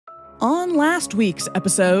On last week's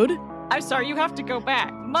episode... I'm sorry, you have to go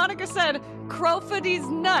back. Monica said, Crowfooty's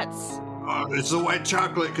nuts. It's the white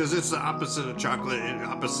chocolate because it's the opposite of chocolate and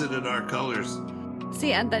opposite in our colors.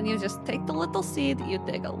 See, and then you just take the little seed, you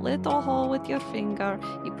dig a little hole with your finger,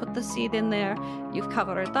 you put the seed in there, you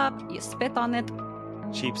cover it up, you spit on it.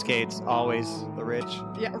 Cheapskates, always the rich.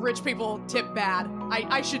 Yeah, rich people tip bad.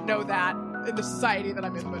 I should know that in the society that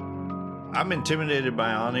I'm in, but... I'm intimidated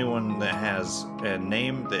by anyone that has a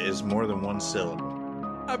name that is more than one syllable.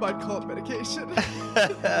 I might call it medication.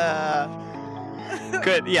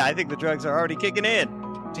 Good. Yeah, I think the drugs are already kicking in.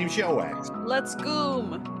 Team Shell Wax. Let's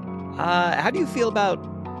goom. How do you feel about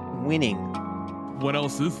winning? What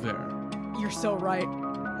else is there? You're so right.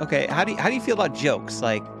 Okay, how do you feel about jokes,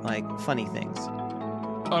 like funny things?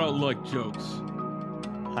 I don't like jokes.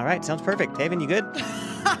 All right, sounds perfect. Taven, you good?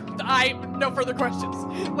 No further questions.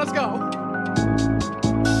 Let's go.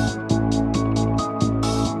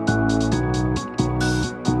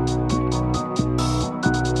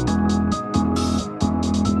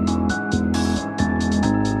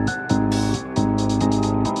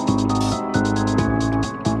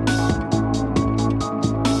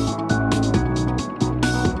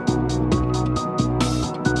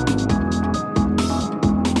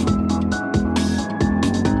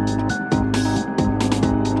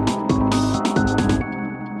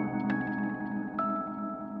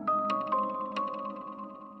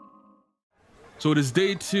 So it is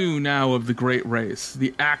day 2 now of the Great Race,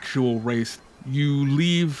 the actual race. You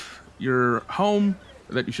leave your home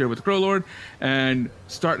that you share with the Crow Lord and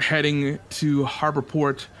start heading to Harbor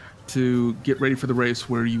Port to get ready for the race,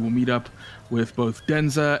 where you will meet up with both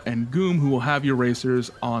Denza and Goom, who will have your racers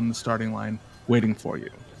on the starting line waiting for you.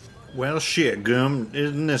 Well, shit, Goom.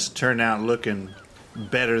 Isn't this turnout looking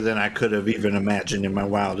better than I could have even imagined in my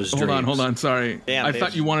wildest dreams? Hold on. Sorry. Damn, I bitch.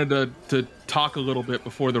 thought you wanted to talk a little bit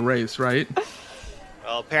before the race, right?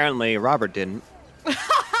 Well, apparently Robert didn't.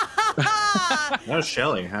 No,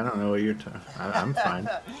 Shelly. I don't know what you're talking. I'm fine.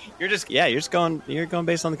 You're going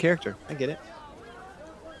based on the character. I get it.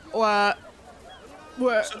 What?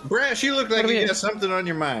 Brash, you look like you got something on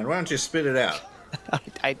your mind. Why don't you spit it out?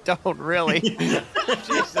 I don't really.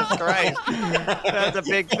 Jesus Christ, that's a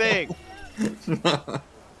big thing.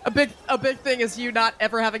 A big thing is you not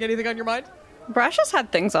ever having anything on your mind? Brash has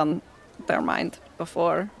had things on their mind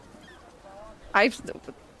before.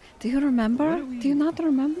 Do you remember? Do you not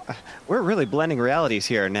remember? We're really blending realities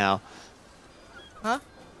here now. Huh?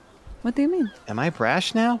 What do you mean? Am I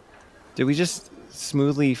Brash now? Did we just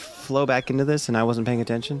smoothly flow back into this and I wasn't paying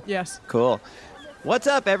attention? Yes. Cool. What's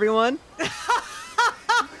up, everyone?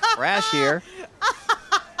 Brash here.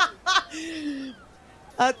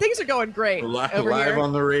 Things are going great. Live here.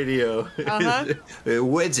 on the radio. Uh-huh.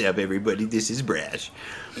 What's up, everybody? This is Brash.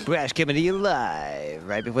 Brash coming to you live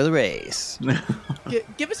right before the race.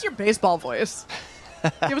 Give us your baseball voice.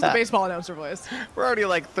 Give us the baseball announcer voice. We're already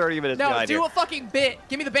like 30 minutes No, behind do here. a fucking bit.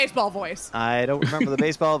 Give me the baseball voice. I don't remember the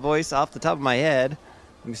baseball voice off the top of my head.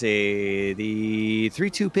 Let me see. The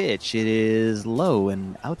 3-2 pitch. It is low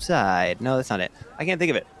and outside. No, that's not it. I can't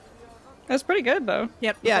think of it. That's pretty good, though.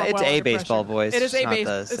 Yep. Yeah, it's well a under baseball pressure. voice. It is It's a not the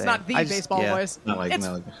baseball. It's same. not the baseball voice. Not like, It's-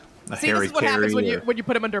 not like a See, Harry this is what Carey happens when or- you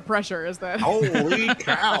put him under pressure. Is that? Holy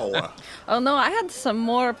cow! Oh no, I had some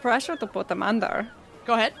more pressure to put them under.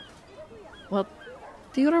 Go ahead. Well,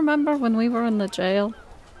 do you remember when we were in the jail?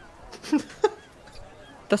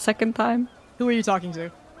 The second time? Who are you talking to?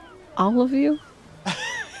 All of you? Yeah,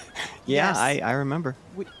 Yes. I remember.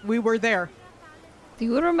 We were there. Do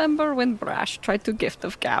you remember when Brash tried to gift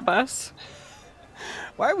of Gab us?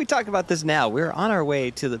 Why are we talking about this now? We're on our way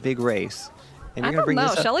to the big race. And I you're gonna don't bring know.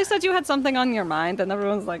 this up? Shelly said you had something on your mind, and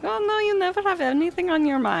everyone's like, oh no, you never have anything on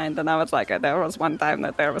your mind. And I was like, there was one time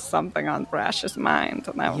that there was something on Brash's mind,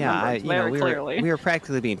 and I remember very clearly. We were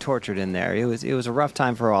practically being tortured in there. It was a rough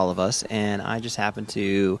time for all of us, and I just happened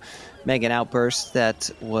to make an outburst that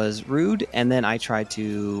was rude, and then I tried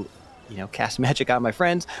to, cast magic on my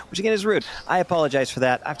friends, which again is rude. I apologize for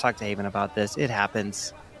that. I've talked to Haven about this. It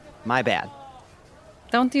happens. My bad.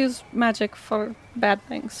 Don't use magic for bad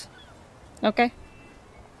things. Okay?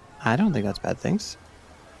 I don't think that's bad things.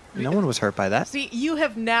 No one was hurt by that. See, you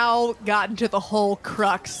have now gotten to the whole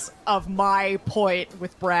crux of my point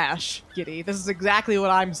with Brash, Giddy. This is exactly what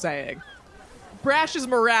I'm saying. Brash's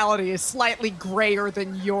morality is slightly grayer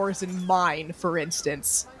than yours and mine, for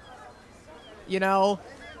instance.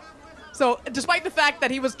 So, despite the fact that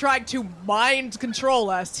he was trying to mind control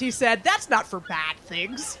us, he said, that's not for bad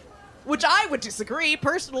things. Which I would disagree,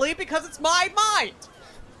 personally, because it's my mind.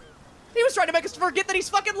 He was trying to make us forget that he's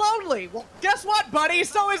fucking lonely. Well, guess what, buddy?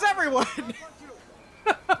 So is everyone.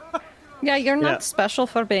 Yeah, you're not special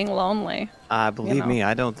for being lonely. Believe me,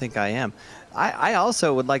 I don't think I am. I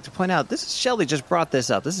also would like to point out, Shelly just brought this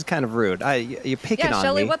up. This is kind of rude. You're picking on me. Yeah,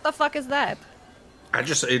 Shelly, what the fuck is that?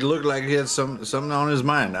 It looked like he had something on his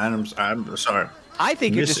mind. I'm sorry. I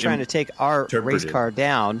think you're just trying to take our race car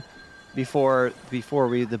down before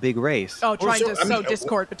the big race. Oh, trying to sow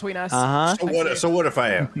discord between us. So what if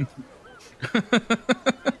I am? I was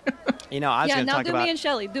going to talk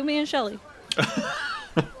about... Do me and Shelly.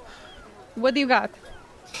 What do you got?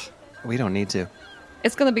 We don't need to.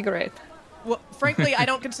 It's going to be great. Well, frankly, I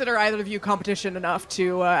don't consider either of you competition enough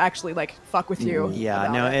to actually fuck with you.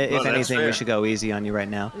 Yeah, no. If anything, we should go easy on you right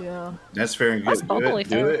now. Yeah, that's fair and good.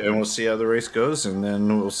 Do it, and we'll see how the race goes, and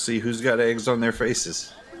then we'll see who's got eggs on their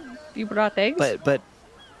faces. You brought eggs, but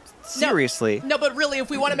seriously, no. But really, if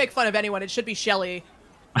we want to make fun of anyone, it should be Shelly,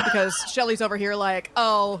 because Shelly's over here like,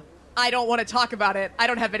 oh, I don't want to talk about it. I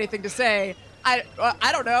don't have anything to say. I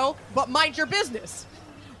don't know, but mind your business.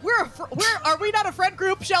 Are we not a friend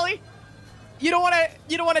group, Shelly? You don't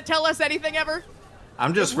want to tell us anything ever?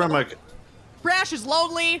 I'm just from a... Brash is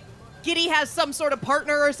lonely. Giddy has some sort of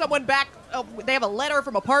partner or someone back. They have a letter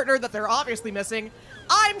from a partner that they're obviously missing.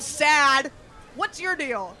 I'm sad. What's your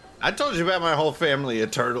deal? I told you about my whole family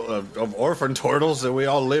of orphan turtles that we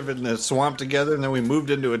all live in the swamp together, and then we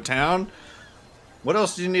moved into a town. What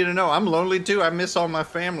else do you need to know? I'm lonely too. I miss all my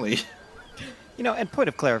family. And point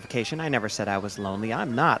of clarification, I never said I was lonely.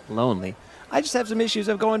 I'm not lonely. I just have some issues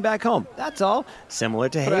of going back home. That's all. Similar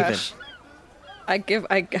to Brash. Haven.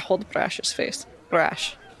 I hold Brash's face.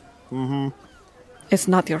 Brash. Mm-hmm. It's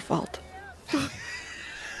not your fault.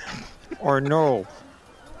 Or no.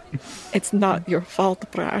 It's not your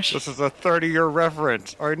fault, Brash. This is a 30-year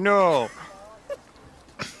reference. Or no.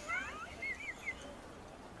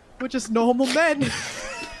 We're just normal men.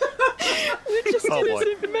 We're just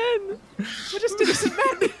innocent men. We're just innocent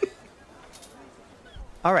men.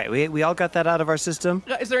 All right, we all got that out of our system?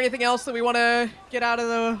 Is there anything else that we want to get out of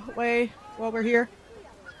the way while we're here?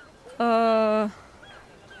 Hey,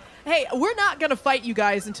 we're not going to fight you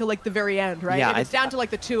guys until, the very end, right? Yeah, and it's down to,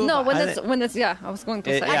 the two of no, us. when it's, I was going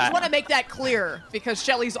to say. I just want to make that clear, because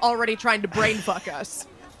Shelly's already trying to brain fuck us.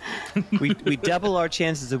 We double our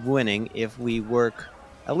chances of winning if we work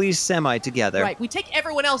at least semi together. Right, we take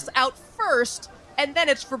everyone else out first, and then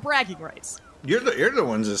it's for bragging rights. You're the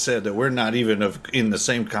ones that said that we're not even in the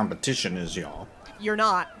same competition as y'all. You're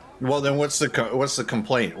not. Well, then what's the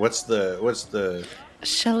complaint? What's the?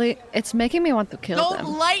 Shelly, it's making me want to kill them.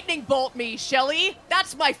 Don't lightning bolt me, Shelly.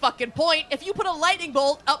 That's my fucking point. If you put a lightning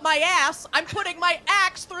bolt up my ass, I'm putting my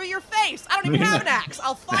axe through your face. I don't even have an axe.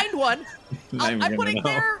 I'll find one. I'm putting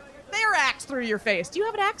their axe through your face. Do you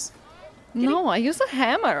have an axe? No, I use a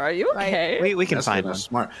hammer. Are you okay? We can That's find one.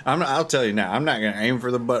 Smart. I'll tell you now. I'm not going to aim for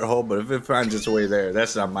the butthole, but if it finds its way there,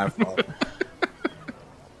 that's not my fault.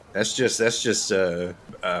 That's just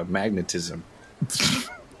magnetism.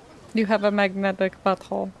 You have a magnetic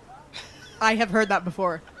butthole. I have heard that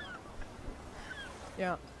before.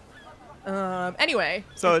 Yeah. Anyway.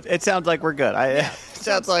 So it sounds like we're good.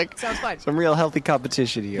 Sounds fine. Some real healthy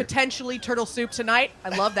competition here. Potentially turtle soup tonight.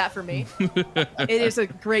 I love that for me. It is a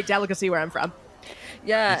great delicacy where I'm from.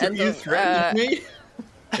 Yeah, and you threatening me?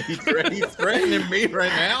 He's threatening me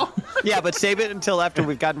right now? Yeah, but save it until after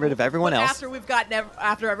we've gotten rid of everyone else. After we've gotten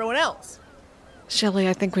after everyone else. Shelly,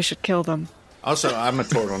 I think we should kill them. Also, I'm a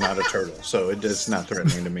turtle, not a turtle, so it's not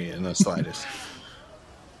threatening to me in the slightest.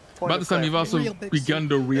 About this time, you've also begun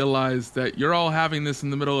to realize that you're all having this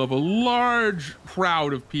in the middle of a large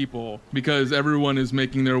crowd of people because everyone is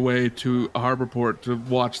making their way to a harbor port to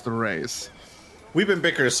watch the race. We've been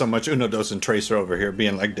bickering so much. Uno, Dos, and Tracer over here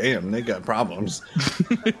being like, damn, they got problems.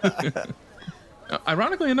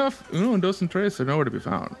 Ironically enough, Uno and Dos and Trace are nowhere to be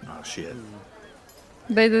found. Oh, shit.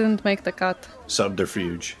 They didn't make the cut.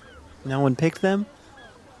 Subterfuge. No one picked them?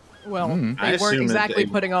 Well, they weren't exactly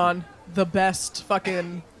putting on the best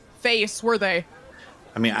fucking face, were they?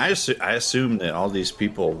 I mean, I assume that all these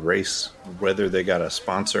people race whether they got a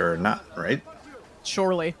sponsor or not, right?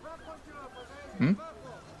 Surely.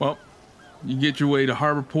 Well, you get your way to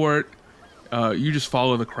harbor port. You just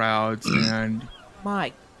follow the crowds and...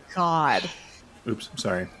 My God. Oops,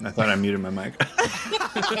 sorry. I thought I muted my mic.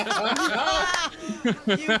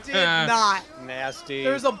 You did not. Nasty.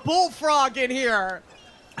 There's a bullfrog in here.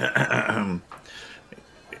 No,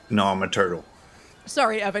 I'm a turtle.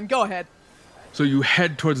 Sorry, Evan. Go ahead. So you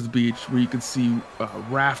head towards the beach where you can see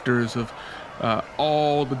rafters of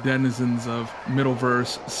all the denizens of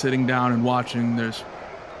Middleverse sitting down and watching. There's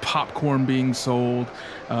popcorn being sold.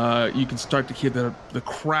 You can start to hear the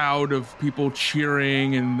crowd of people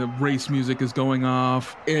cheering and the race music is going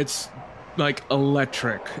off. It's like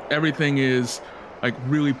electric. Everything is like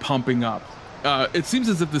really pumping up. It seems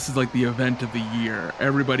as if this is like the event of the year.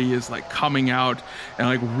 Everybody is like coming out and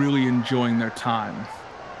like really enjoying their time.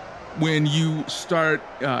 When you start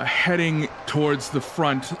heading towards the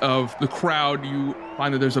front of the crowd, you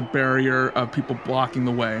find that there's a barrier of people blocking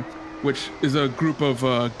the way, which is a group of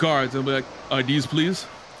guards. They'll be like, IDs, please.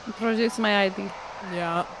 Produce my ID.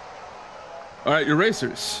 Yeah. All right, you're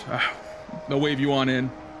racers. They'll wave you on in,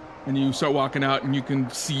 and you start walking out, and you can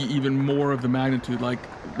see even more of the magnitude. Like,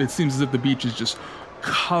 it seems as if the beach is just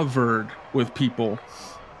covered with people.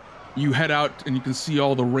 You head out, and you can see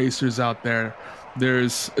all the racers out there.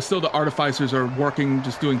 There's still the artificers are working,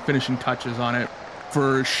 just doing finishing touches on it.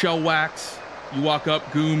 For shell wax, you walk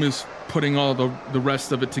up, Goom is putting all the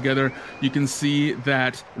rest of it together. You can see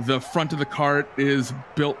that the front of the cart is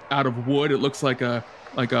built out of wood. It looks like a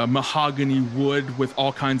mahogany wood with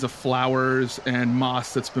all kinds of flowers and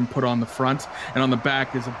moss that's been put on the front. And on the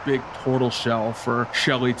back is a big turtle shell for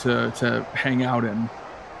Shelly to hang out in.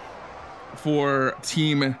 For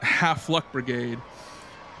Team Half Luck Brigade,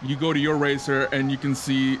 you go to your racer and you can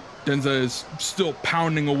see Denza is still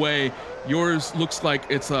pounding away. Yours looks like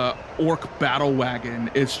it's a orc battle wagon.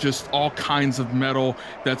 It's just all kinds of metal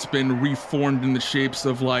that's been reformed in the shapes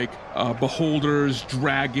of like beholders,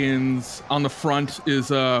 dragons. On the front is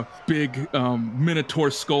a big minotaur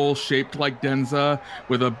skull shaped like Denza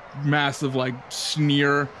with a massive like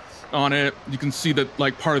sneer on it. You can see that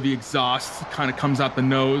like part of the exhaust kind of comes out the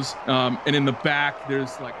nose, and in the back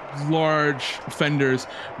there's like large fenders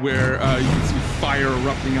where you can see fire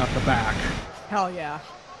erupting out the back. Hell yeah.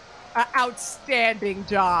 Outstanding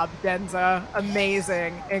job, Denza.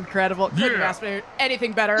 Amazing. Incredible. Couldn't ask me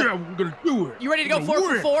anything better. Yeah, we're gonna do it. You ready to go 4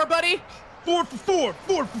 for 4, buddy? 4 for 4.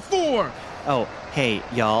 4 for 4. Oh, hey,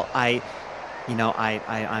 y'all. I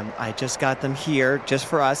just got them here just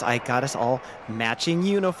for us. I got us all matching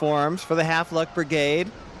uniforms for the Half Luck Brigade,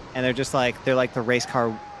 and they're like the race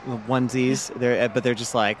car onesies. They're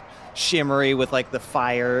just like shimmery with like the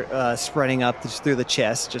fire spreading up through the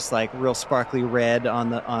chest, just like real sparkly red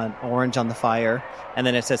on orange on the fire, and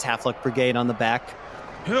then it says Half Luck Brigade on the back.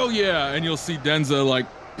 Hell yeah! And you'll see Denza like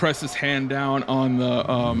press his hand down on the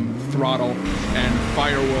throttle, and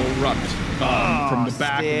fire will erupt from the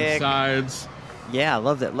back and the sides. Yeah, I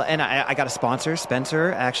love that. And I got a sponsor.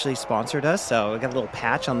 Spencer actually sponsored us, so I got a little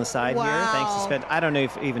patch on the side here. Thanks to Spencer. I don't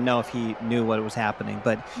even know if he knew what was happening,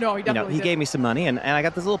 but no, he definitely he did. gave me some money, and I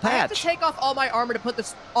got this little patch. I have to take off all my armor to put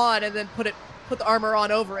this on, and then put the armor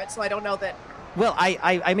on over it, so I don't know that. Well,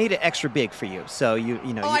 I made it extra big for you, so you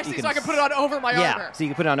know. Oh, I see. So I can put it on over my armor. Yeah, so you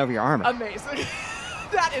can put it on over your armor. Amazing.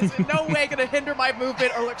 That is in no way going to hinder my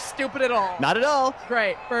movement or look stupid at all. Not at all.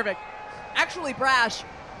 Great, perfect. Actually, Brash,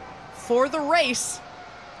 for the race,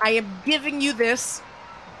 I am giving you this.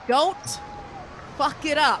 Don't fuck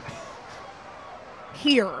it up.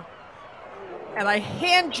 Here. And I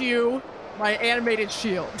hand you my animated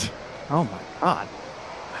shield. Oh my god.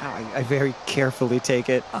 Wow, I very carefully take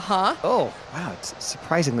it. Uh-huh. Oh, wow, it's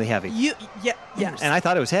surprisingly heavy. Yes. And I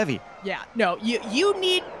thought it was heavy. Yeah, no, you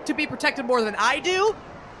need to be protected more than I do.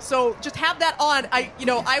 So just have that on.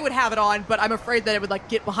 I would have it on, but I'm afraid that it would like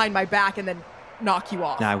get behind my back and then knock you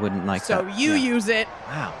off. No, I wouldn't like so that. So you use it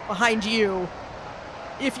behind you.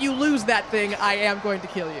 If you lose that thing, I am going to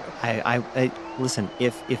kill you. I listen,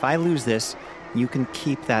 if I lose this, you can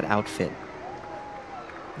keep that outfit.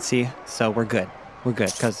 See? So we're good. We're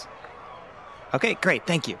good, because... Okay, great,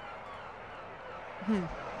 thank you.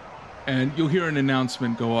 And you'll hear an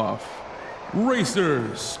announcement go off.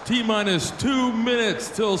 Racers, T-minus 2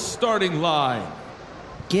 minutes till starting line.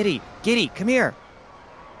 Giddy, come here.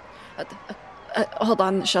 Hold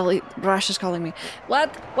on, Shelly. Brash is calling me.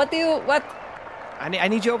 What? I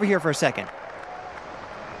need you over here for a second.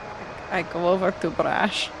 I go over to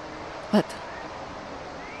Brash. What?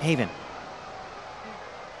 Haven.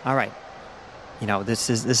 All right. You know, this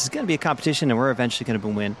is going to be a competition, and we're eventually going to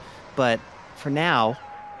win. But for now,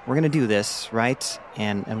 we're going to do this, right?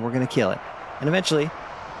 And we're going to kill it. And eventually,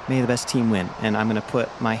 may the best team win. And I'm going to put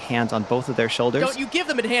my hands on both of their shoulders. Don't you give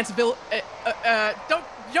them enhanced ability.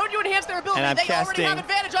 Don't you enhance their ability. They already have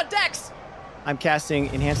advantage on Dex. I'm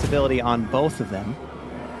casting enhanced ability on both of them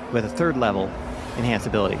with a 3rd level enhanced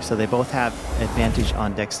ability. So they both have advantage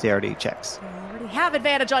on dexterity checks. They already have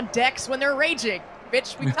advantage on Dex when they're raging.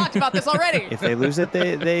 Bitch, we talked about this already. If they lose it,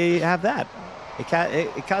 they have that. It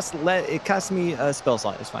costs me a spell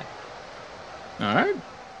slot. It's fine. All right.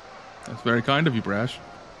 That's very kind of you, Brash.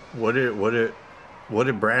 What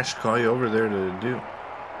did Brash call you over there to do?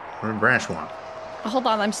 What did Brash want? Hold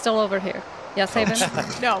on, I'm still over here. Yes, Haven?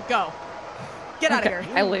 No, go. Get out of here.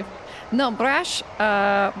 I leave. No, Brash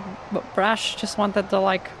just wanted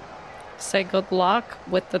to, say good luck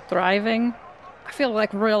with the driving. I feel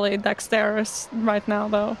really dexterous right now,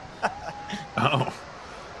 though. Oh.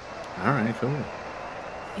 All right, cool.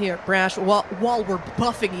 Here, Brash, while we're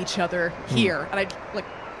buffing each other here, and I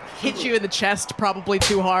hit you in the chest probably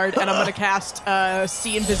too hard, and I'm going to cast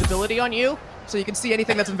See Invisibility on you, so you can see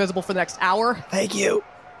anything that's invisible for the next hour. Thank you.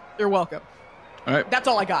 You're welcome. All right. That's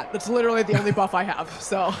all I got. That's literally the only buff I have,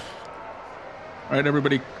 so... All right,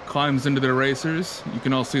 everybody climbs into their racers. You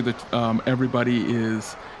can all see that everybody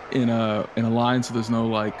is in a line, so there's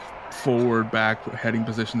no forward, back, heading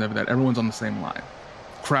position, that everyone's on the same line.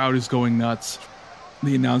 Crowd is going nuts.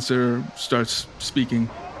 The announcer starts speaking.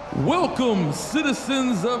 Welcome,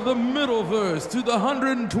 citizens of the Middleverse, to the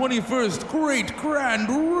 121st Great Grand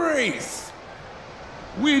Race.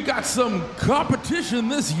 We got some competition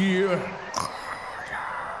this year.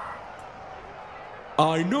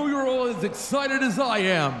 I know you're all as excited as I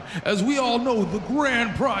am, as we all know the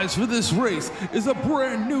grand prize for this race is a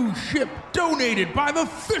brand new ship donated by the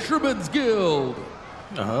Fisherman's Guild.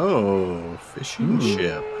 Oh, fishing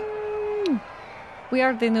ship. We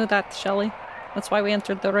already knew that, Shelly. That's why we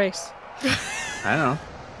entered the race. I know.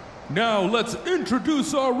 Now let's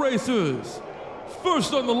introduce our racers.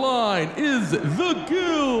 First on the line is the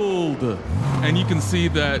Guild. And you can see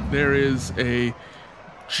that there is a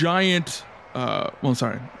giant...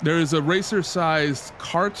 there is a racer-sized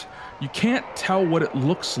cart. You can't tell what it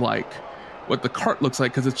looks like, what the cart looks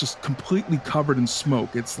like, because it's just completely covered in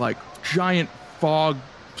smoke. It's like giant fog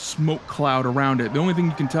smoke cloud around it. The only thing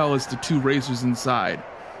you can tell is the two racers inside,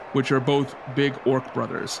 which are both big orc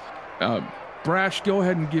brothers. Brash, go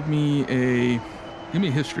ahead and give me a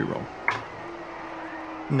history roll.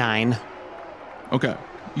 9. Okay.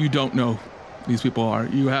 You don't know who these people are.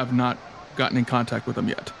 You have not gotten in contact with them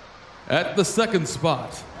yet. At the second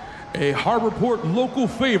spot, a Harborport local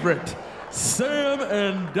favorite, Sam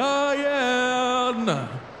and Diane.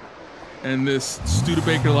 And this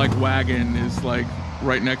Studebaker-like wagon is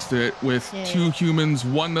right next to it with two humans,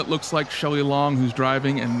 one that looks like Shelley Long, who's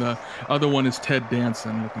driving, and the other one is Ted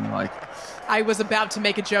Danson, looking like. I was about to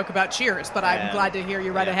make a joke about Cheers, but I'm glad to hear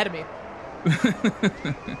you're right ahead of me.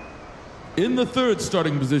 In the third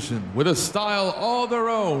starting position, with a style all their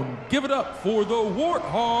own, give it up for the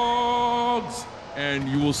Warthogs! And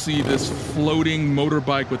you will see this floating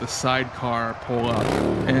motorbike with a sidecar pull up.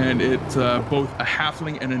 And it's both a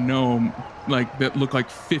halfling and a gnome, that look like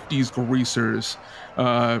 50s greasers,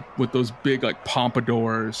 with those big,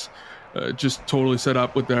 pompadours, just totally set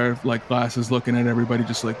up with their, glasses, looking at everybody,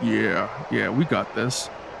 just yeah, we got this.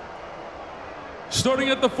 Starting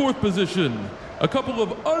at the fourth position, a couple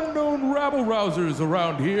of unknown rabble-rousers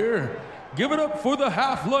around here. Give it up for the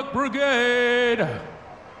Half-Luck Brigade!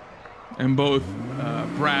 And both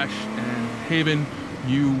Brash and Haven,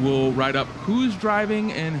 you will write up who's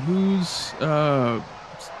driving and who's the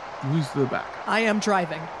back. I am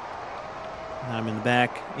driving. I'm in the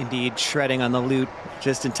back, indeed, shredding on the loot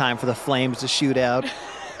just in time for the flames to shoot out.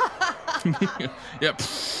 Yep.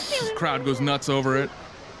 Crowd goes nuts over it.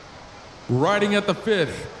 Riding at the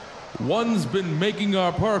fifth, one's been making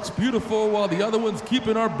our parks beautiful while the other one's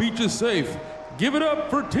keeping our beaches safe. Give it up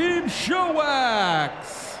for Team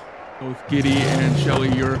Showwax! Both Giddy and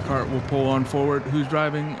Shelly, your cart will pull on forward. Who's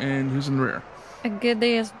driving and who's in the rear?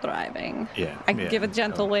 Giddy is driving. Yeah. I give a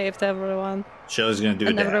gentle wave to everyone. Shelly's going to do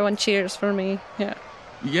and everyone cheers for me. Yeah.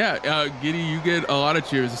 Yeah, Giddy, you get a lot of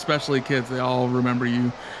cheers, especially kids. They all remember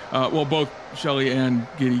you. Both Shelly and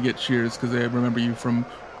Giddy get cheers because they remember you from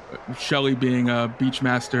Shelly being a beach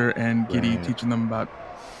master and Giddy teaching them about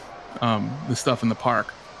the stuff in the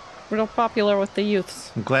park. Real popular with the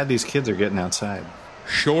youths. I'm glad these kids are getting outside.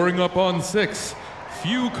 Shoring up on 6,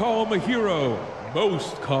 few call him a hero,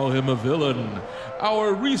 most call him a villain.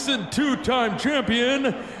 Our recent 2-time champion,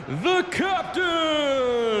 the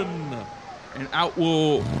Captain! And out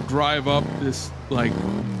will drive up this,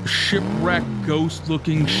 shipwreck,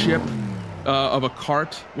 ghost-looking ship of a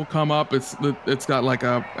cart will come up. It's got,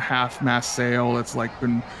 a half-mast sail that's,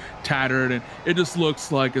 been tattered, and it just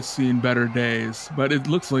looks like it's seen better days. But it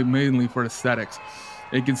looks like mainly for aesthetics.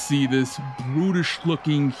 You can see this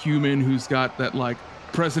brutish-looking human who's got that,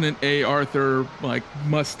 President A. Arthur,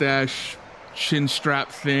 mustache, chin strap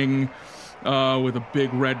thing with a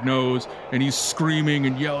big red nose, and he's screaming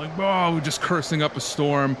and yelling, just cursing up a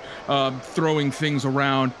storm, throwing things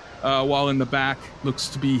around, while in the back looks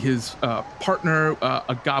to be his partner,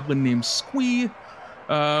 a goblin named Squee,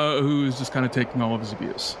 who's just kind of taking all of his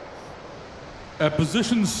abuse. At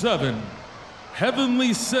position 7,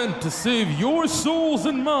 heavenly sent to save your souls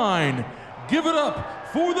and mine, give it up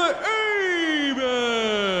for the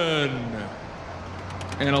Amen!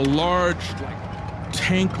 and a large,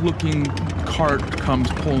 tank-looking cart comes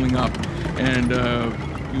pulling up, and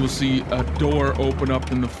you will see a door open up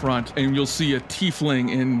in the front, and you'll see a tiefling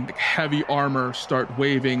in heavy armor start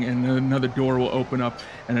waving, and another door will open up,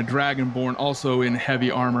 and a dragonborn also in heavy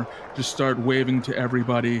armor just start waving to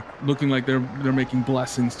everybody, looking like they're making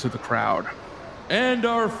blessings to the crowd. And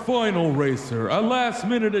our final racer, a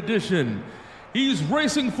last-minute addition. He's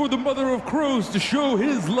racing for the Mother of Crows to show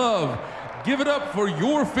his love. Give it up for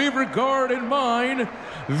your favorite guard and mine,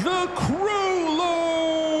 the Crow Lord!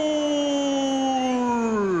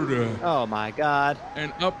 Oh my god.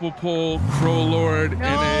 And up will pull Crow Lord in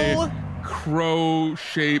a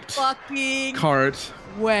crow-shaped fucking cart.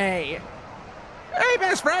 way. Hey,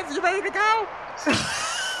 best friends, you ready to go?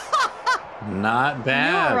 Not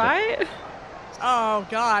bad. You all right? Oh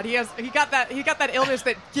god, he got that illness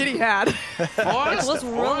that Giddy had. It was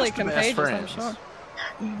really contagious, I'm sure.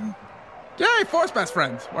 Yay, Force best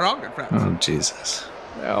friends. We're all good friends. Oh, Jesus.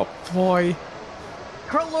 Oh boy.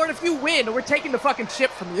 Crow Lord, if you win, we're taking the fucking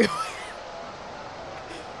ship from you.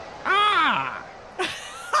 Ah!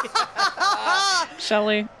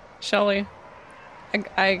 Shelly,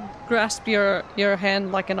 I grasp your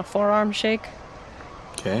hand like in a forearm shake,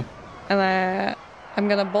 Okay. and I'm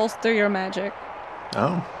gonna bolster your magic.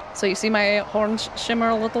 Oh. So you see my horns shimmer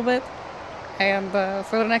a little bit, and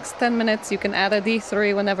for the next 10 minutes you can add a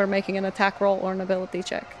D3 whenever making an attack roll or an ability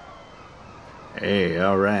check. Hey,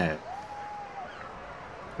 all right.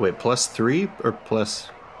 Wait, +3 or plus...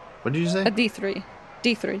 What did you say? A D3.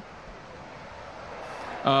 D3.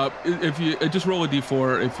 If you just roll a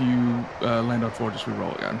D4, if you land on 4, just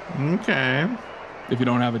re-roll again. Okay. If you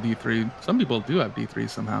don't have a D3, some people do have D3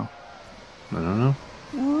 somehow. I don't know.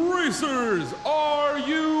 Racers, are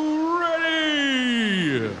you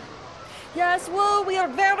ready? Yes, Woo, we are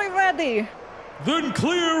very ready. Then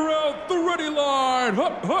clear out the ready line.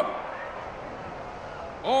 Hup, hup.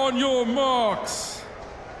 On your marks.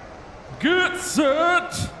 Get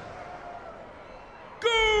set.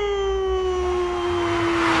 Go!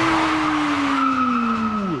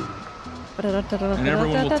 And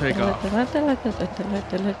everyone will take off.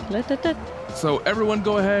 So everyone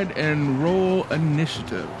go ahead and roll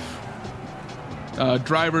initiative.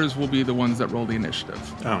 Drivers will be the ones that roll the initiative.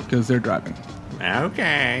 Oh. Because they're driving.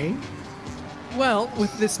 Okay. Well,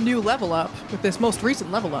 with this new level up, with this most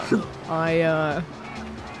recent level up, I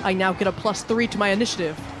now get a +3 to my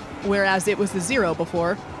initiative, whereas it was the 0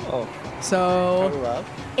 before. Oh. So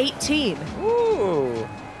 18. Ooh.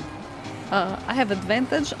 I have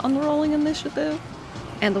advantage on rolling initiative,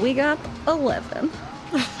 and we got 11.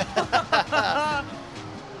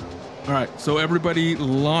 All right, so everybody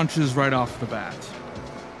launches right off the bat.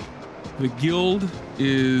 The guild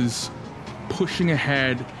is pushing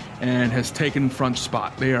ahead and has taken front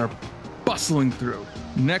spot. They are bustling through.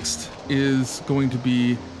 Next is going to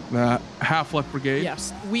be the Half-Luck Brigade.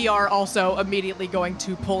 Yes, we are also immediately going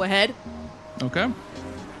to pull ahead. Okay.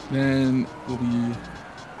 Then will be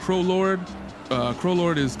Crow Lord. Crow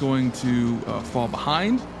Lord is going to fall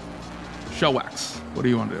behind. Shellwax, what do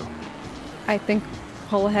you want to do? I think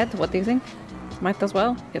pull ahead. What do you think? Might as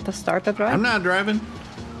well get the started right. I'm not driving.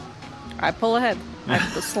 I pull ahead. I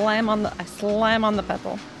slam on the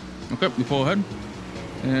pedal. Okay, you pull ahead.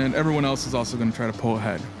 And everyone else is also going to try to pull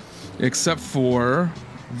ahead, except for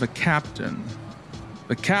the captain.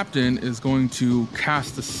 The captain is going to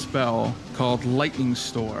cast a spell called Lightning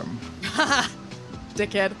Storm.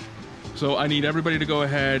 Dickhead. So I need everybody to go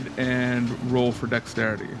ahead and roll for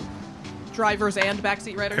dexterity. Drivers and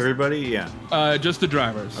backseat riders. Everybody? Yeah. Just the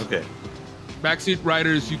drivers. Okay. Backseat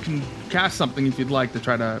riders, you can cast something if you'd like to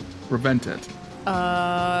try to prevent it.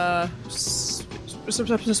 This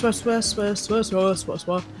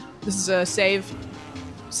is a save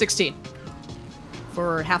 16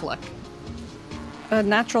 for Half-Luck. A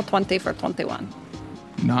natural 20 for 21.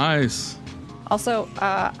 Nice. Also,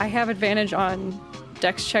 I have advantage on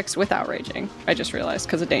dex checks without raging. I just realized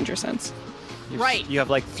because of danger sense. Right. You have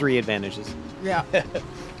like 3 advantages. Yeah.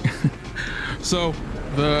 So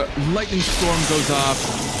the lightning storm goes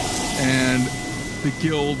off, and the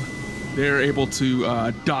guild, they're able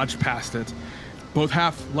to dodge past it. Both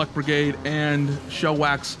Half-Luck Brigade and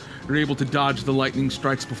Shellwax are able to dodge the lightning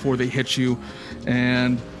strikes before they hit you,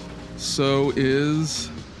 and so is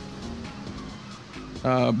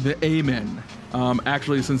the A-Men.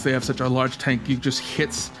 Actually, since they have such a large tank, it just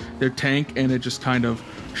hits their tank and it just kind of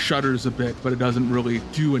shudders a bit, but it doesn't really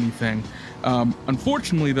do anything.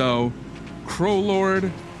 Unfortunately, though, Crow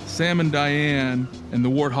Lord, Sam and Diane, and the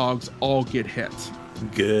Warthogs all get hit.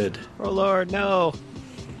 Good. Oh Lord, no.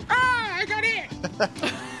 Ah, I got hit!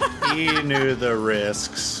 He knew the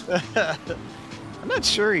risks. I'm not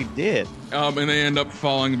sure he did. And they end up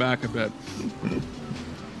falling back a bit.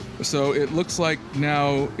 So it looks like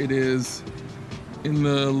now it is in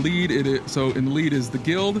the lead. So in the lead is the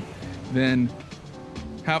guild, then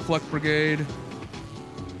Half-Luck Brigade,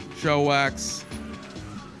 Shellwax,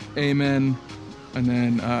 Amen, and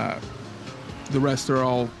then the rest are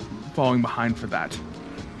all falling behind for that.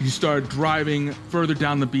 You start driving further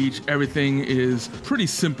down the beach. Everything is pretty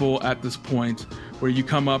simple at this point, where you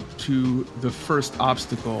come up to the first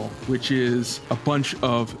obstacle, which is a bunch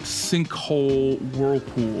of sinkhole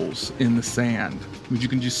whirlpools in the sand. You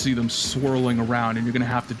can just see them swirling around, and you're going to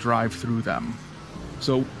have to drive through them.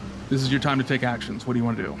 So this is your time to take actions. What do you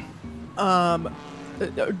want to do?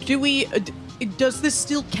 Does this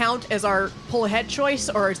still count as our pull ahead choice,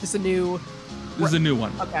 or is this a new... This is a new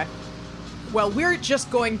one. Okay. Well, we're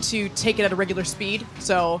just going to take it at a regular speed,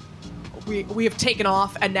 so we have taken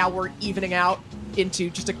off, and now we're evening out into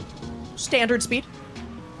just a standard speed.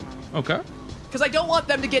 Okay. Because I don't want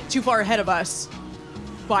them to get too far ahead of us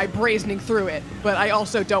by brazening through it, but I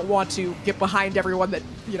also don't want to get behind everyone that,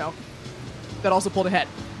 that also pulled ahead.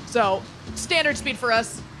 So, standard speed for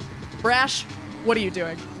us. Brash, what are you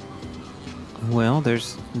doing? Well,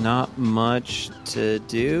 there's not much to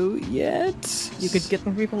do yet. You could get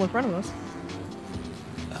the people in front of us.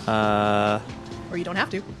 Or you don't have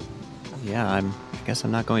to. Yeah, I guess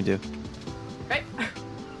I'm not going to. Okay.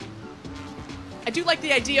 I do like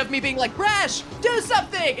the idea of me being like, Brash, do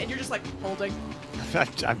something! And you're just like, holding.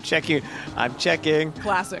 I'm checking.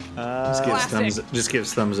 Classic. Just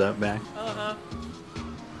gives thumbs up back. Uh-huh.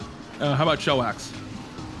 How about Shellwax?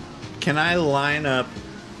 Can I line up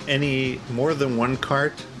any more than one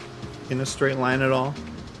cart in a straight line at all?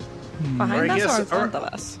 Behind us or in front of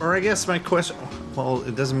us? Or I guess my question... Well,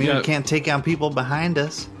 it doesn't mean we can't take out people behind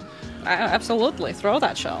us. Absolutely. Throw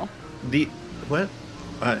that shell. What?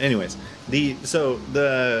 Anyways, I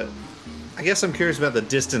guess I'm curious about the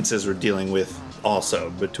distances we're dealing with also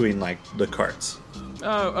between, like, the carts.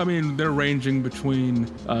 I mean, they're ranging between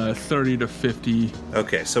 30 to 50.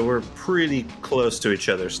 Okay, so we're pretty close to each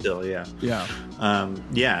other still, yeah. Yeah.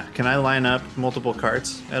 Yeah, can I line up multiple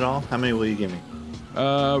carts at all? How many will you give me?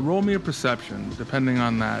 Roll me a perception. Depending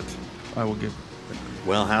on that, I will give...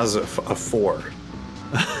 Well, how's a 4?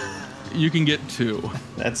 You can get 2.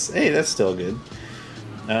 That's still good.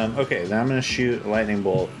 Okay, then I'm going to shoot a lightning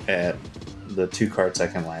bolt at the 2 carts I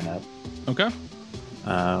can line up. Okay.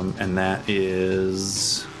 And that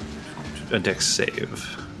is a dex save.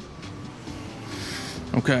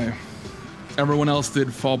 Okay. Everyone else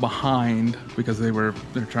did fall behind because they're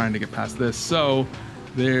trying to get past this. So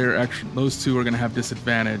those 2 are going to have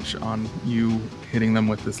disadvantage on you hitting them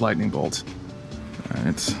with this lightning bolt. All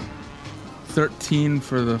right. 13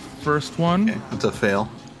 for the first one. Okay, that's a fail.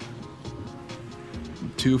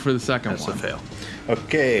 2 for the second That's one. a fail.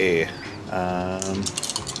 Okay.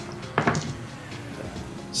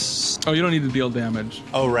 Oh, you don't need to deal damage.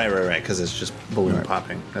 Oh, right, because it's just balloon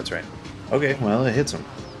popping. That's right. Okay, well, it hits him.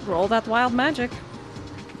 Roll that wild magic.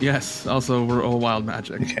 Yes, also we're all wild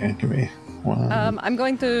magic. Okay, give me 1. I'm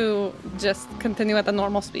going to just continue at the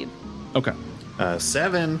normal speed. Okay.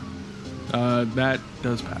 7. That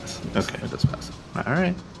does pass. Okay. That does pass. All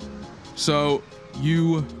right. So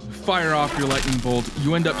you fire off your lightning bolt.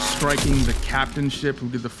 You end up striking the captain ship who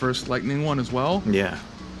did the first lightning one as well. Yeah.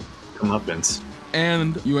 Comeuppance.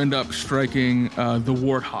 And you end up striking the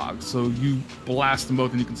warthogs. So you blast them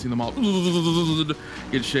both and you can see them all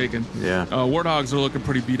get shaken. Yeah. Warthogs are looking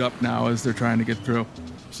pretty beat up now as they're trying to get through.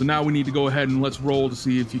 So now we need to go ahead and let's roll to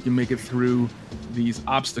see if you can make it through these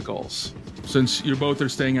obstacles. Since you both are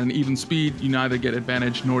staying at an even speed, you neither get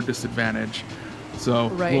advantage nor disadvantage. So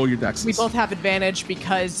roll your dexes. We both have advantage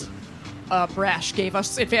because Brash gave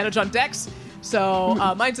us advantage on dex. So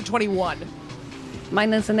mine's a 21.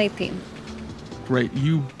 Mine is an 18. Great.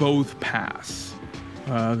 You both pass.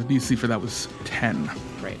 The DC for that was 10.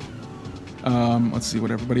 Great. Let's see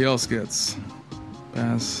what everybody else gets.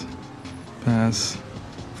 Pass.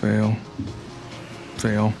 Fail.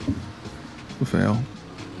 Fail.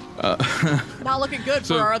 Not looking good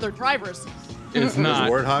for our other drivers. It's not.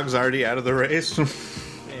 Was Warthog's already out of the race?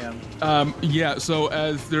 Yeah, so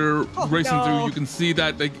as they're racing through, you can see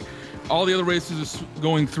that all the other racers are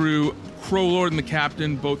going through. Crow Lord and the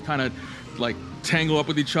captain both kind of like tangle up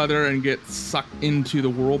with each other and get sucked into the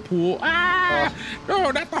whirlpool.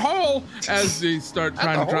 No, not the hole! As they start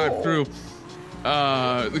trying to drive through.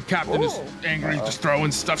 The captain is angry, just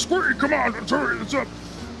throwing stuff. Squirty, come on, let's hurry, let's up.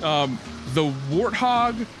 The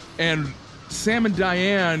Warthog and Sam and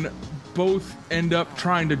Diane both end up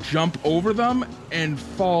trying to jump over them and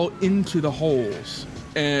fall into the holes.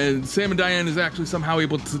 And Sam and Diane is actually somehow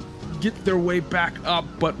able to get their way back up,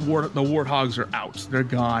 but the warthogs are out. They're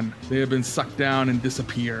gone. They have been sucked down and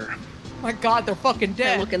disappear. My God, they're fucking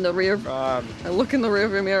dead. I look in the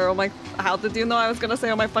rearview mirror. I'm like, how did you know I was gonna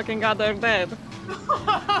say, oh my fucking God, they're dead?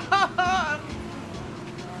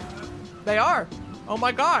 They are. Oh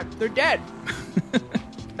my God, they're dead.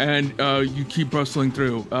 And you keep bustling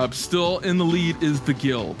through. Still in the lead is the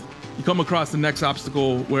guild. You come across the next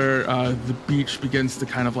obstacle where the beach begins to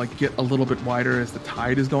kind of like get a little bit wider as the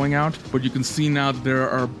tide is going out. But you can see now that there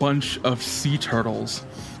are a bunch of sea turtles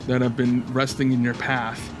that have been resting in your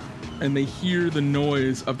path. And they hear the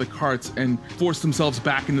noise of the carts and force themselves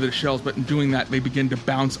back into their shells. But in doing that, they begin to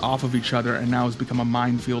bounce off of each other. And now has become a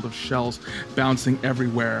minefield of shells bouncing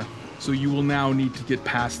everywhere. So you will now need to get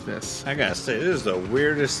past this. I gotta say, this is the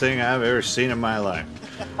weirdest thing I've ever seen in my life.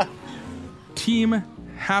 Team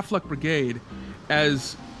Half-Luck Brigade,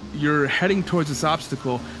 as you're heading towards this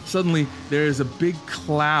obstacle, suddenly there is a big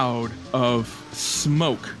cloud of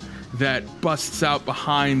smoke that busts out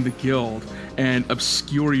behind the guild and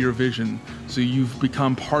obscure your vision. So you've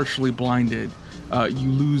become partially blinded. You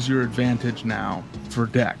lose your advantage now for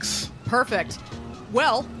Dex. Perfect.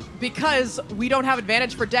 Well, because we don't have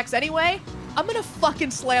advantage for Dex anyway, I'm gonna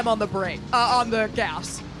fucking slam on the brake, on the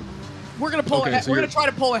gas. We're gonna pull ahead. We're gonna try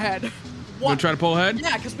to pull ahead. You gonna try to pull ahead?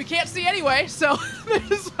 Yeah, because we can't see anyway, so may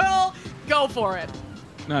as well go for it.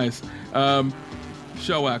 Nice.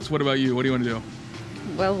 Shellwax, what about you? What do you want to do?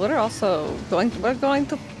 Well, we're going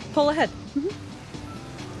to pull ahead.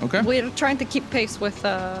 Mm-hmm. Okay. We're trying to keep pace with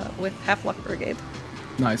Half-Luck Brigade.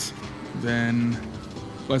 Nice. Then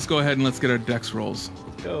let's go ahead and let's get our Dex rolls.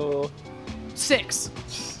 Go. 6.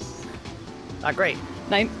 Not great.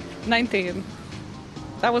 19.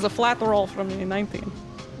 That was a flat roll from me. 19.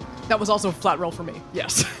 That was also a flat roll for me.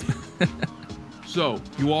 Yes. So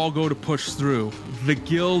you all go to push through. The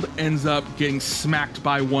guild ends up getting smacked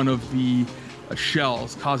by one of the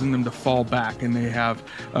shells, causing them to fall back, and they have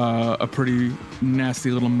a pretty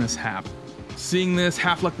nasty little mishap. Seeing this,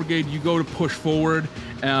 Half-Luck Brigade, you go to push forward,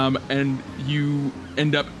 and you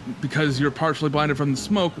end up, because you're partially blinded from the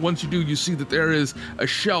smoke, once you do, you see that there is a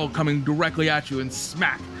shell coming directly at you and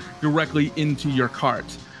smack directly into your cart.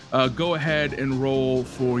 Go ahead and roll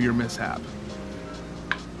for your mishap.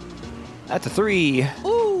 That's a 3.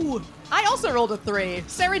 Ooh, I also rolled a 3.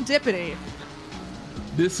 Serendipity.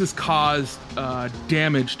 This has caused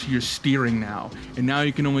damage to your steering now, and now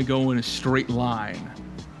you can only go in a straight line.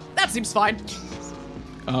 That seems fine.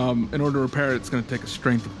 In order to repair it, it's going to take a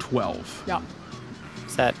strength of 12. Yeah.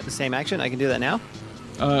 Is that the same action? I can do that now?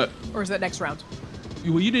 Or is that next round?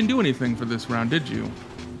 Well, you didn't do anything for this round, did you?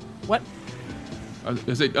 What?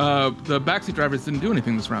 The backseat drivers didn't do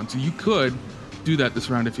anything this round, so you could do that this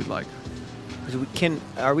round if you'd like.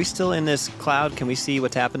 Are we still in this cloud? Can we see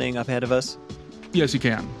what's happening up ahead of us? Yes, you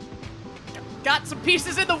can. Got some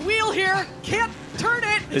pieces in the wheel here. Can't turn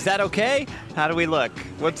it. Is that okay? How do we look?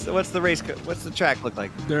 What's the race? What's the track look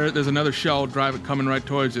like? There's another shell coming right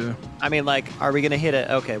towards you. I mean, like, are we gonna hit it?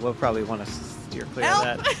 Okay, we'll probably want to steer clear Help.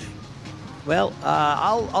 of that. Well,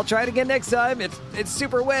 I'll try it again next time. It's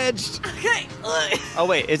super wedged. Okay. Oh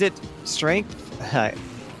wait, is it strength?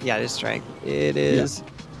 Yeah, it is strength. It is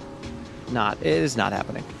not. It is not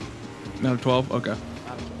happening. Not a 12? Okay.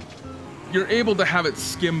 You're able to have it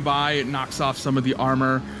skim by. It knocks off some of the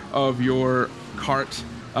armor of your cart.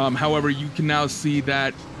 However, you can now see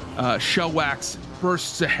that Shellwax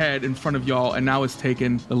bursts ahead in front of y'all and now has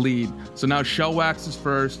taken the lead. So now Shellwax is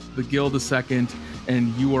first, the guild is second,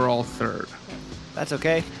 and you are all third. That's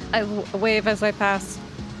okay. I wave as I pass.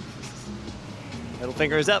 Middle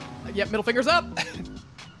finger is up. Yep, middle finger's up.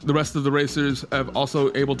 The rest of the racers have also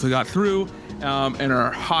able to got through and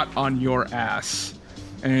are hot on your ass.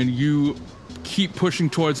 And you keep pushing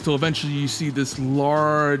towards till eventually you see this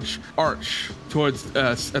large arch towards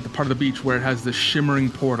at the part of the beach where it has this shimmering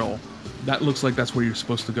portal. That looks like that's where you're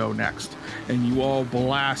supposed to go next. And you all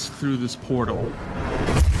blast through this portal.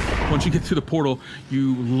 Once you get through the portal,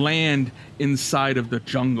 you land inside of the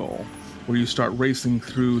jungle where you start racing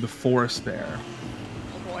through the forest there.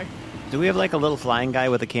 Oh boy. Do we have like a little flying guy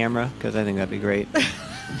with a camera? Because I think that'd be great.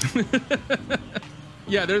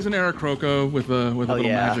 Yeah, there's an Aarakocra with a little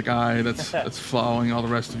magic eye that's following all the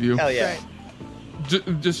rest of you. Hell yeah.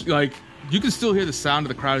 Just like, you can still hear the sound of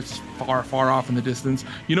the crowd. It's far, far off in the distance.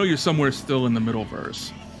 You know you're somewhere still in the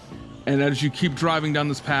Middleverse. And as you keep driving down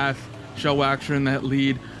this path, Shellwax in that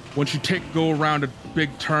lead, once you go around a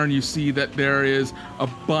big turn, you see that there is a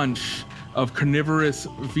bunch of carnivorous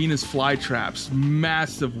Venus flytraps,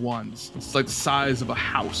 massive ones. It's like the size of a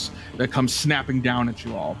house that comes snapping down at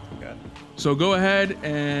you all. Okay. So go ahead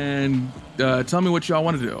and tell me what y'all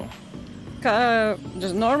want to do.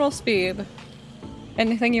 just normal speed.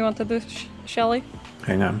 Anything you want to do, Shelly?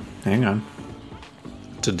 Hang on.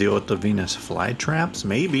 To deal with the Venus flytraps,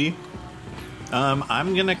 maybe.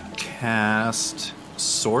 I'm gonna cast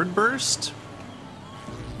Sword Burst.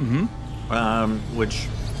 Which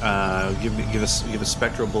give us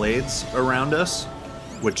spectral blades around us,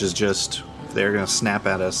 which is just they're gonna snap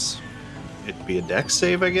at us. It'd be a dex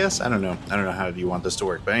save, I guess. I don't know how you want this to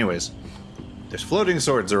work, but anyways, there's floating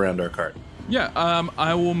swords around our cart. Yeah,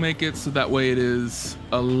 I will make it so that way it is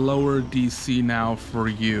a lower DC now for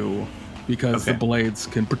you because the blades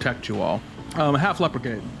can protect you all. Half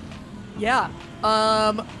Leopard. Yeah.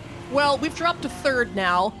 Well, we've dropped to third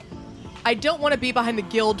now. I don't want to be behind the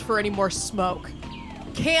guild for any more smoke.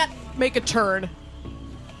 Can't make a turn.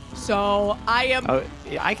 So I am... Oh,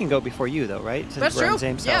 I can go before you, though, right? Since That's we're true. on the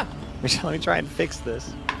same Yeah. Let me try and fix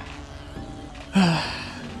this.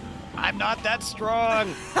 I'm not that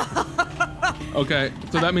strong. Okay,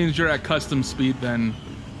 so that means you're at custom speed then.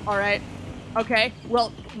 All right. Okay.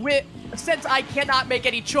 Well, since I cannot make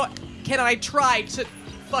any choice, can I try to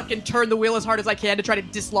fucking turn the wheel as hard as I can to try to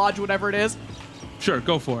dislodge whatever it is? Sure,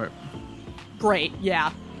 go for it. Great.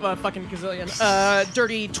 Yeah. Fucking gazillion.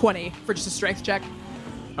 Dirty 20 for just a strength check.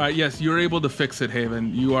 All right, yes, you're able to fix it,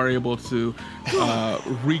 Haven. You are able to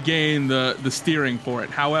regain the steering for it.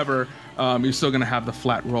 However, you're still going to have the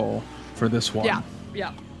flat roll for this one.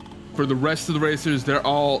 Yeah. For the rest of the racers, they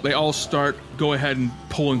all start go ahead and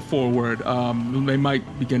pulling forward. They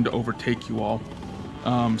might begin to overtake you all.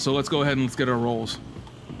 So let's go ahead and let's get our rolls.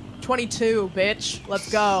 22, bitch. Let's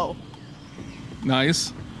go.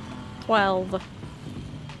 Nice. 12.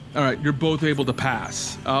 All right, you're both able to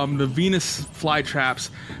pass. The Venus flytraps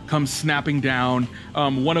come snapping down.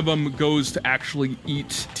 One of them goes to actually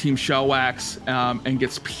eat Team Shellwax and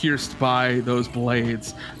gets pierced by those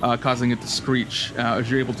blades, causing it to screech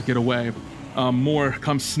as you're able to get away. More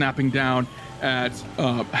comes snapping down at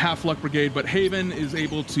Half Luck Brigade, but Haven is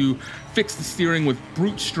able to fix the steering with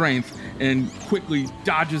brute strength and quickly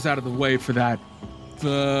dodges out of the way for that.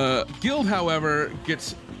 The guild, however,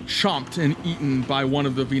 gets chomped and eaten by one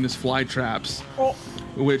of the Venus flytraps,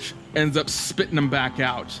 which ends up spitting them back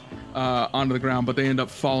out onto the ground, but they end up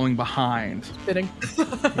falling behind. Fitting.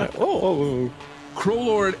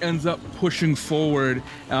 Crowlord ends up pushing forward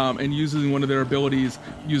and using one of their abilities,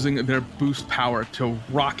 using their boost power to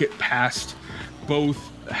rocket past both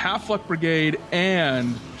Half Luck Brigade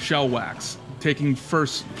and Shellwax, taking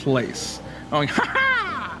first place. Going, ha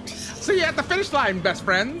ha! See you at the finish line, best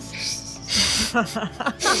friends!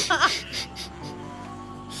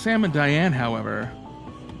 Sam and Diane, however,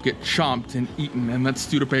 get chomped and eaten, and that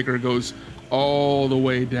Studebaker goes all the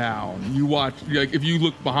way down. You watch, like, if you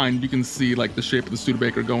look behind, you can see like the shape of the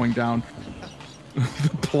Studebaker going down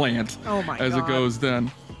the plant as it goes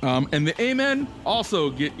then. And the Amen also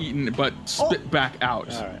get eaten, but spit back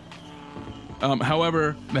out. All right.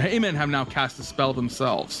 However, the Amen have now cast a spell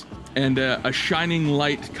themselves, and a shining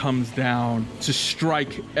light comes down to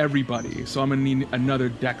strike everybody. So I'm gonna need another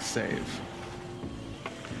dex save.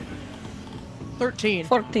 13.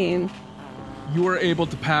 14. You are able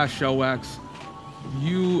to pass, Shellwax.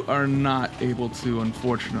 You are not able to,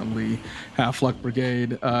 unfortunately. Half Luck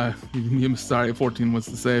Brigade. I'm sorry, 14 was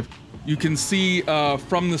the save. You can see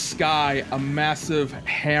from the sky a massive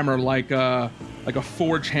hammer, like a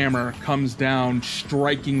forge hammer, comes down,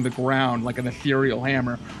 striking the ground like an ethereal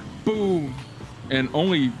hammer. Boom! And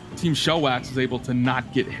only Team Shellwax is able to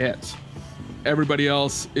not get hit. Everybody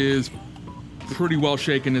else is pretty well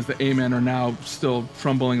shaken as the A-men are now still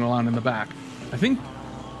trundling around in the back. I think,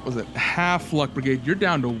 was it Half Luck Brigade? You're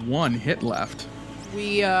down to 1 hit left.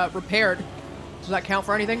 We repaired. Does that count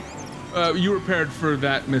for anything? You repaired for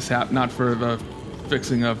that mishap, not for the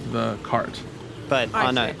fixing of the cart. But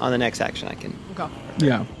on the next action, I can. Okay.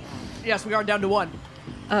 Yeah. Yes, we are down to 1.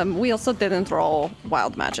 We also didn't roll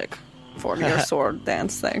wild magic for your sword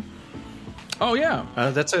dance thing. Oh yeah.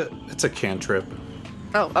 It's a cantrip.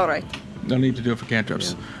 Oh, all right. No need to do it for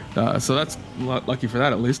cantrips. Yeah. So that's lucky for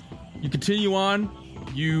that, at least. You continue on.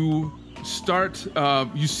 You start.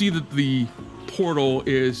 You see that the portal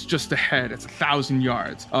is just ahead. It's 1,000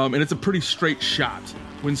 yards, and it's a pretty straight shot.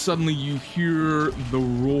 When suddenly you hear the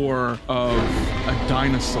roar of a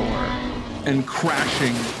dinosaur and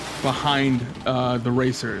crashing behind the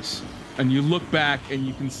racers. And you look back and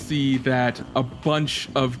you can see that a bunch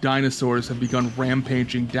of dinosaurs have begun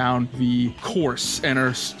rampaging down the course and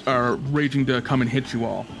are raging to come and hit you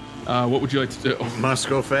all. What would you like to do? Must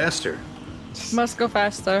go faster. Must go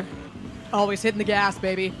faster. Always hitting the gas,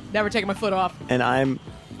 baby. Never taking my foot off. And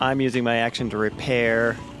I'm using my action to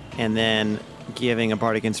repair and then giving a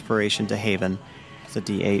bardic inspiration to Haven. It's a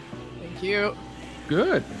D8. Thank Cute.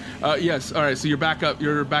 Good. Yes. All right. So you're back up.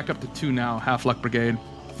 You're back up to 2 now. Half Luck Brigade.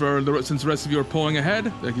 Since the rest of you are pulling ahead,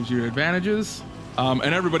 that gives you your advantages. And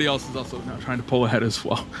everybody else is also now trying to pull ahead as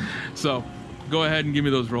well. So go ahead and give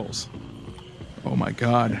me those rolls. Oh my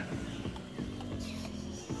God.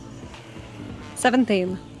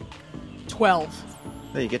 17. 12.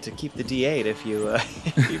 Well, you get to keep the D8 if you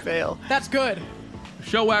fail. That's good.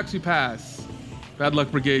 Shell Wax, you pass. Bad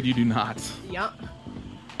Luck Brigade, you do not. Yep.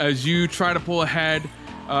 As you try to pull ahead,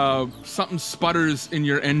 something sputters in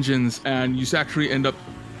your engines, and you actually end up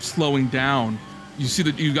slowing down. You see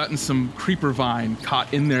that you've gotten some creeper vine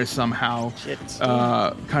caught in there somehow,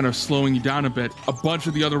 kind of slowing you down a bit. A bunch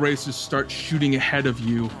of the other racers start shooting ahead of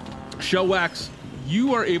you. Shell Wax,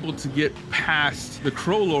 you are able to get past the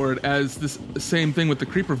Crow Lord as this same thing with the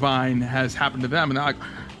creeper vine has happened to them, and they're like,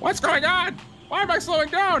 "What's going on? Why am I slowing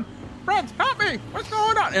down? Brent, help me! What's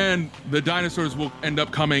going on?" And the dinosaurs will end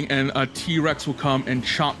up coming, and a T-Rex will come and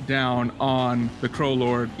chomp down on the Crow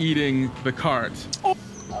Lord, eating the cart.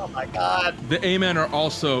 Oh my God. The A-Men are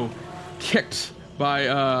also kicked by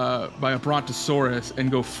a Brontosaurus and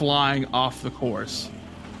go flying off the course.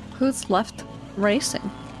 Who's left racing?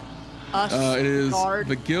 Us. It is Guard.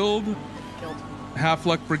 the Guild, Half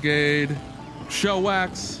Luck Brigade, Shell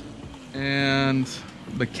Wax, and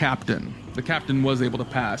the Captain. The Captain was able to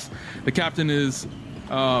pass. The Captain is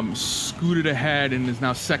scooted ahead and is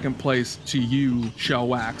now second place to you, Shell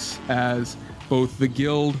Wax, as both the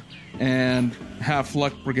Guild and Half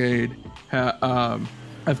Luck Brigade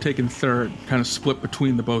have taken third, kind of split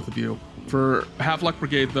between the both of you. For Half Luck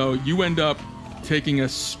Brigade, though, you end up taking a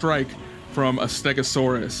strike from a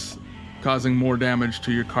Stegosaurus, causing more damage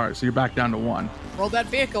to your cart, so you're back down to 1. Roll that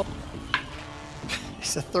vehicle.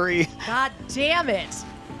 It's a 3. God damn it.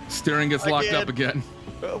 Steering gets locked up again.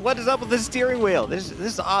 What is up with the steering wheel? This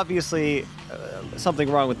is obviously something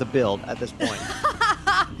wrong with the build at this point.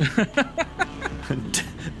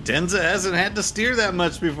 Denza hasn't had to steer that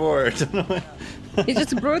much before. He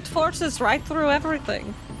just brute forces right through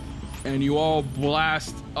everything. And you all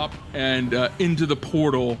blast up and into the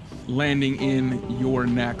portal, landing in your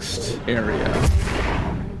next area.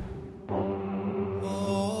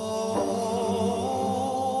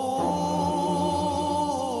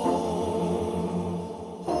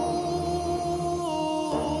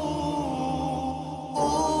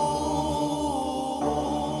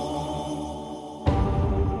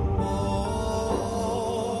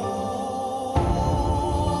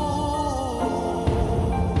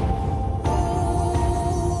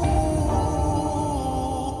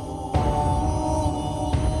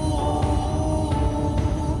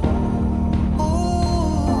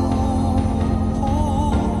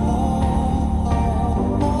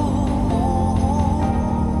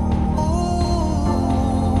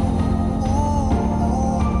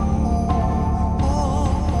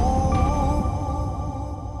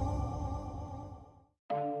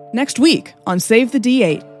 Next week on Save the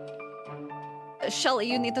D8.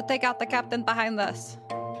 Shelly, you need to take out the captain behind us.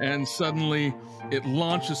 And suddenly, it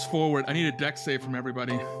launches forward. I need a dex save from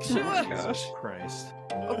everybody. Gosh Christ.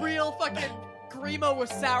 A real fucking Grimo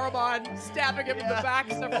with Saruman stabbing him in the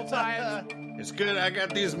back several times. It's good I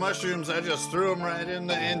got these mushrooms. I just threw them right in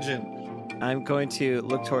the engine. I'm going to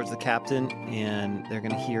look towards the captain, and they're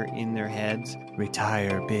going to hear in their heads,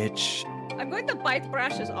 "Retire, bitch." I'm going to bite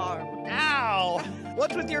Brash's arm. Ow!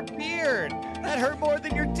 What's with your beard? That hurt more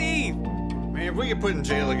than your teeth. Man, if we get put in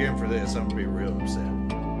jail again for this, I'm gonna be real upset.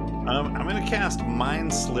 I'm gonna cast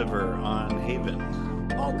Mind Sliver on Haven.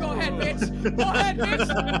 Oh, go ahead, bitch! Go ahead, bitch!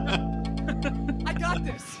 I got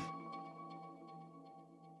this!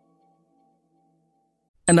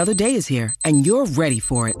 Another day is here, and you're ready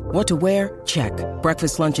for it. What to wear? Check.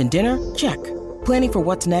 Breakfast, lunch, and dinner? Check. Planning for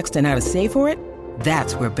what's next and how to save for it?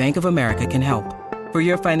 That's where Bank of America can help. For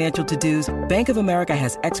your financial to-dos, Bank of America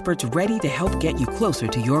has experts ready to help get you closer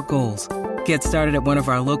to your goals. Get started at one of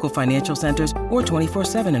our local financial centers or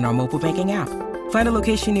 24/7 in our mobile banking app. Find a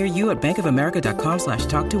location near you at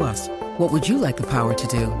bankofamerica.com/talktous. What would you like the power to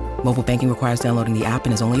do? Mobile banking requires downloading the app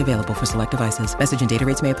and is only available for select devices. Message and data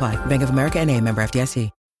rates may apply. Bank of America N.A., member FDIC.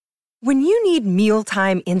 When you need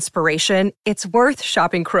mealtime inspiration, it's worth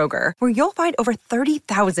shopping Kroger, where you'll find over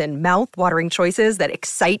 30,000 mouth-watering choices that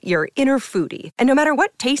excite your inner foodie. And no matter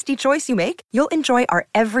what tasty choice you make, you'll enjoy our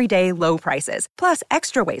everyday low prices, plus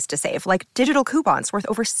extra ways to save, like digital coupons worth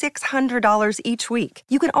over $600 each week.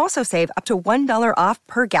 You can also save up to $1 off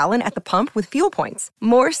per gallon at the pump with fuel points.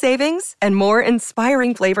 More savings and more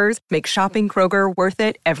inspiring flavors make shopping Kroger worth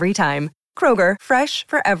it every time. Kroger, fresh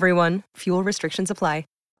for everyone. Fuel restrictions apply.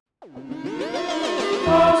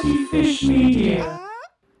 Party Fish Media.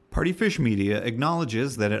 Partyfish Media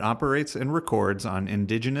acknowledges that it operates and records on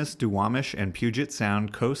indigenous Duwamish and Puget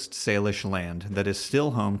Sound Coast Salish land that is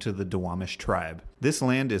still home to the Duwamish tribe. This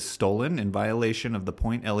land is stolen in violation of the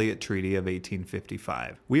Point Elliott Treaty of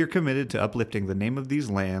 1855. We are committed to uplifting the name of these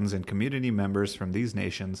lands and community members from these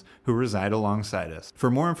nations who reside alongside us.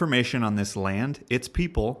 For more information on this land, its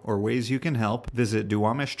people, or ways you can help, visit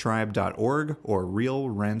duwamishtribe.org or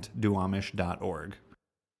realrentduwamish.org.